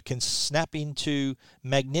also can snap into,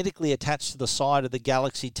 magnetically attached to the side of the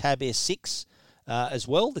Galaxy Tab S6 as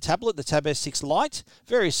well. The tablet, the Tab S6 Lite,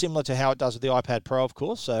 very similar to how it does with the iPad Pro, of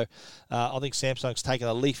course. So I think Samsung's taken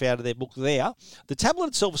a leaf out of their book there. The tablet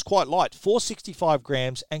itself is quite light, 465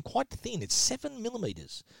 grams, and quite thin. It's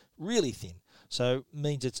 7mm, really thin. So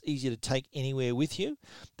means it's easy to take anywhere with you.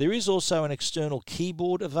 There is also an external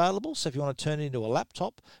keyboard available, so if you want to turn it into a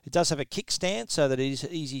laptop. It does have a kickstand so that it is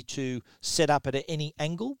easy to set up at any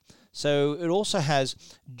angle. So it also has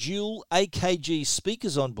dual AKG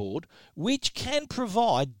speakers on board, which can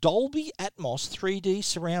provide Dolby Atmos 3D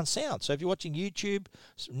surround sound. So if you're watching YouTube,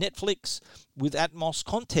 Netflix with Atmos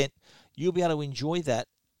content, you'll be able to enjoy that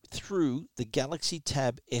through the Galaxy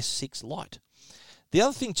Tab S6 Lite. The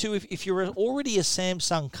other thing too, if you're already a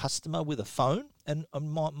Samsung customer with a phone, and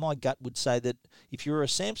my gut would say that if you're a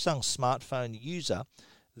Samsung smartphone user,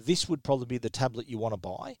 this would probably be the tablet you want to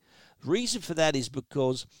buy. The reason for that is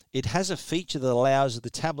because it has a feature that allows the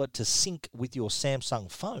tablet to sync with your Samsung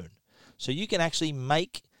phone. So you can actually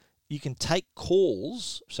you can take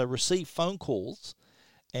calls, so receive phone calls,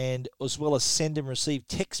 and as well as send and receive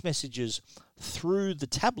text messages through the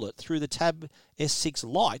tablet, through the Tab S6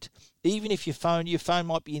 Lite, even if your phone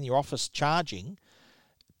might be in your office charging.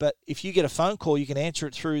 But if you get a phone call, you can answer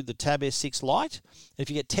it through the Tab S6 Lite. If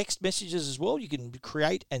you get text messages as well, you can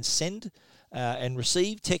create and send and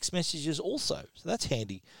receive text messages also. So that's a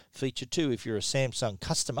handy feature too. If you're a Samsung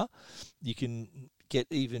customer, you can get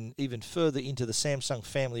even further into the Samsung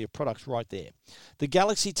family of products right there. The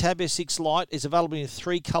Galaxy Tab S6 Lite is available in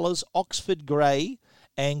 3 colours: Oxford Grey,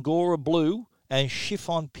 Angora Blue, and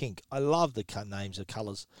chiffon pink. I love the names of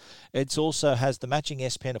colours. It also has the matching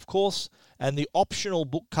S Pen, of course, and the optional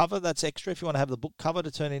book cover. That's extra if you want to have the book cover to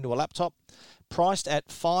turn into a laptop. Priced at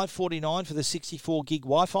 $549 for the 64 gig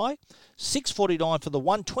Wi-Fi, $649 for the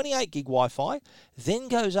 128 gig Wi-Fi, then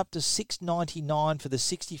goes up to $699 for the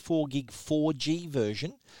 64 gig 4G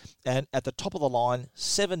version, and at the top of the line,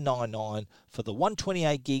 $799 for the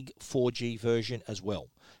 128 gig 4G version as well.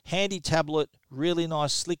 Handy tablet, really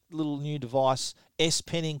nice, slick little new device, S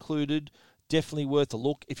Pen included, definitely worth a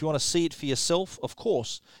look. If you want to see it for yourself, of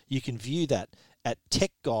course, you can view that at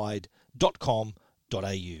techguide.com.au.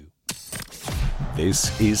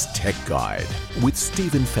 This is Tech Guide with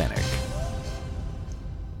Stephen Fennick.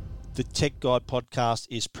 The Tech Guide podcast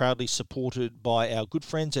is proudly supported by our good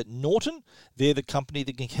friends at Norton. They're the company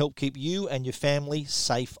that can help keep you and your family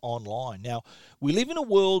safe online. Now, we live in a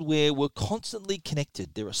world where we're constantly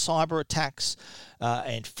connected. There are cyber attacks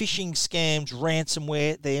and phishing scams,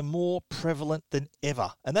 ransomware. They're more prevalent than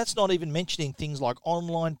ever. And that's not even mentioning things like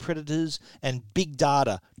online predators and big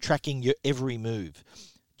data tracking your every move.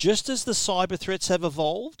 Just as the cyber threats have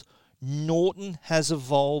evolved, Norton has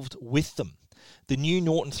evolved with them. The new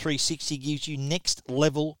Norton 360 gives you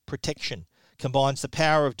next-level protection, combines the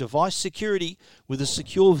power of device security with a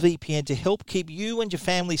secure VPN to help keep you and your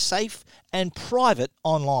family safe and private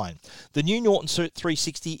online. The new Norton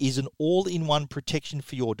 360 is an all-in-one protection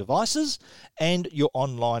for your devices and your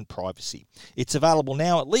online privacy. It's available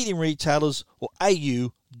now at leading retailers or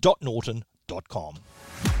au.norton.com.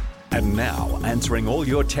 And now, answering all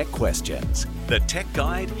your tech questions, the Tech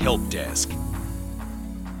Guide Help Desk.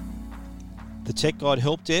 The Tech Guide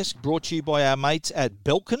Help Desk brought to you by our mates at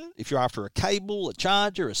Belkin. If you're after a cable, a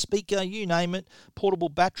charger, a speaker, you name it, portable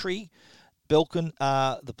battery, Belkin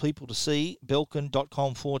are the people to see,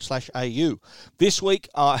 belkin.com/au. This week,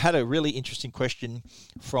 I had a really interesting question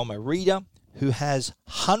from a reader who has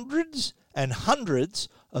hundreds and hundreds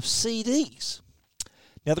of CDs.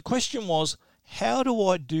 Now, the question was, how do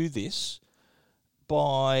I do this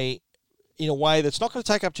in a way that's not going to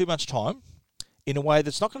take up too much time, in a way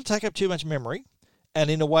that's not going to take up too much memory, and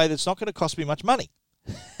in a way that's not going to cost me much money?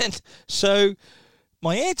 And so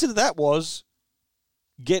my answer to that was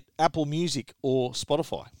get Apple Music or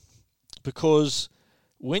Spotify. Because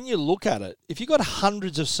when you look at it, if you've got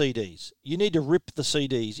hundreds of CDs, you need to rip the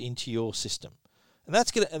CDs into your system. And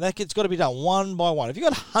it's got to be done one by one. If you've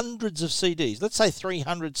got hundreds of CDs, let's say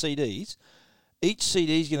 300 CDs, each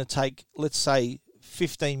CD is going to take, let's say,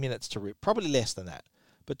 15 minutes to rip, probably less than that.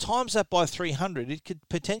 But times that by 300, it could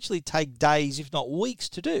potentially take days, if not weeks,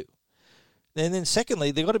 to do. And then secondly,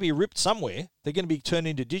 they've got to be ripped somewhere. They're going to be turned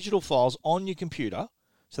into digital files on your computer,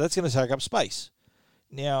 so that's going to take up space.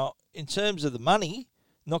 Now, in terms of the money,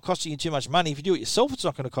 not costing you too much money, if you do it yourself, it's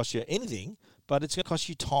not going to cost you anything, but it's going to cost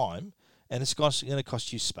you time, and it's going to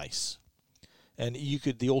cost you space. And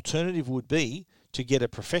the alternative would be to get a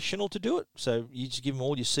professional to do it. So you just give them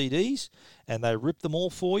all your CDs and they rip them all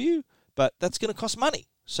for you, but that's going to cost money.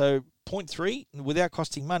 So point 3, without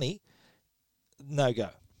costing money, no go.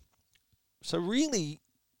 So really,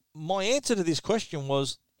 my answer to this question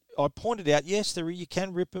was, I pointed out, yes, you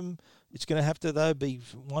can rip them. It's going to have to, though, be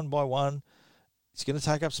one by one. It's going to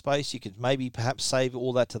take up space. You could maybe perhaps save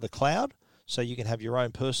all that to the cloud, so you can have your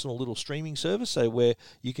own personal little streaming service, so where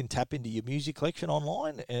you can tap into your music collection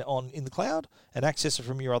online in the cloud and access it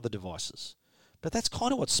from your other devices. But that's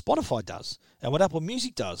kind of what Spotify does, and what Apple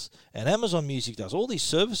Music does, and Amazon Music does, all these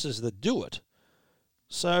services that do it.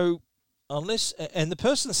 So and the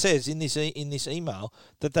person says in this email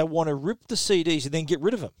that they want to rip the CDs and then get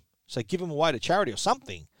rid of them, so give them away to charity or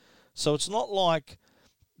something. So it's not like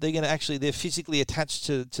they're physically attached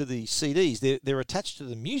to the CDs. They're attached to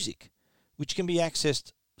the music, which can be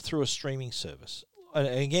accessed through a streaming service. And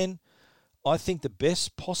again, I think the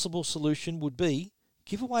best possible solution would be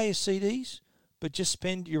give away your CDs, but just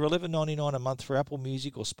spend your $11.99 a month for Apple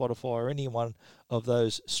Music or Spotify or any one of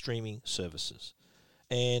those streaming services.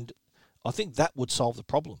 And I think that would solve the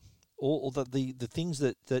problem. Or the things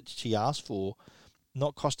that she asked for,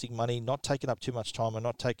 not costing money, not taking up too much time, and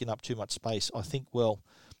not taking up too much space, I think, well,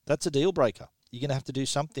 that's a deal breaker. You're going to have to do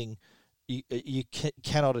something. You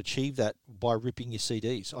cannot achieve that by ripping your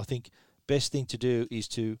CDs. I think best thing to do is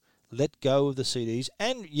to let go of the CDs,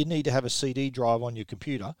 and you need to have a CD drive on your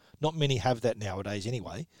computer. Not many have that nowadays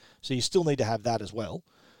anyway, so you still need to have that as well.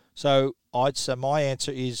 So I'd say my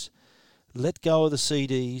answer is let go of the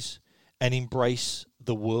CDs and embrace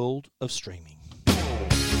the world of streaming.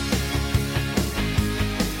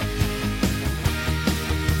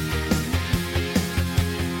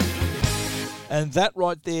 And that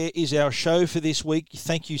right there is our show for this week.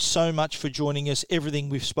 Thank you so much for joining us. Everything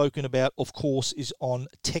we've spoken about, of course, is on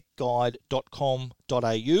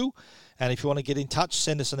techguide.com.au. And if you want to get in touch,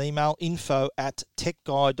 send us an email,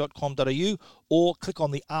 info@techguide.com.au, or click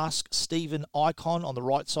on the Ask Stephen icon on the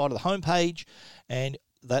right side of the homepage, and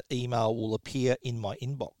that email will appear in my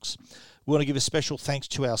inbox. We want to give a special thanks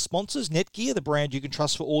to our sponsors, Netgear, the brand you can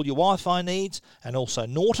trust for all your Wi-Fi needs, and also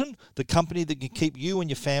Norton, the company that can keep you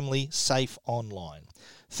and your family safe online.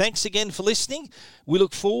 Thanks again for listening. We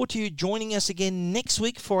look forward to you joining us again next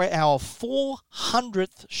week for our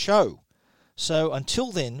 400th show. So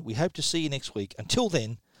until then, we hope to see you next week. Until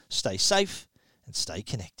then, stay safe and stay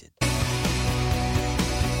connected.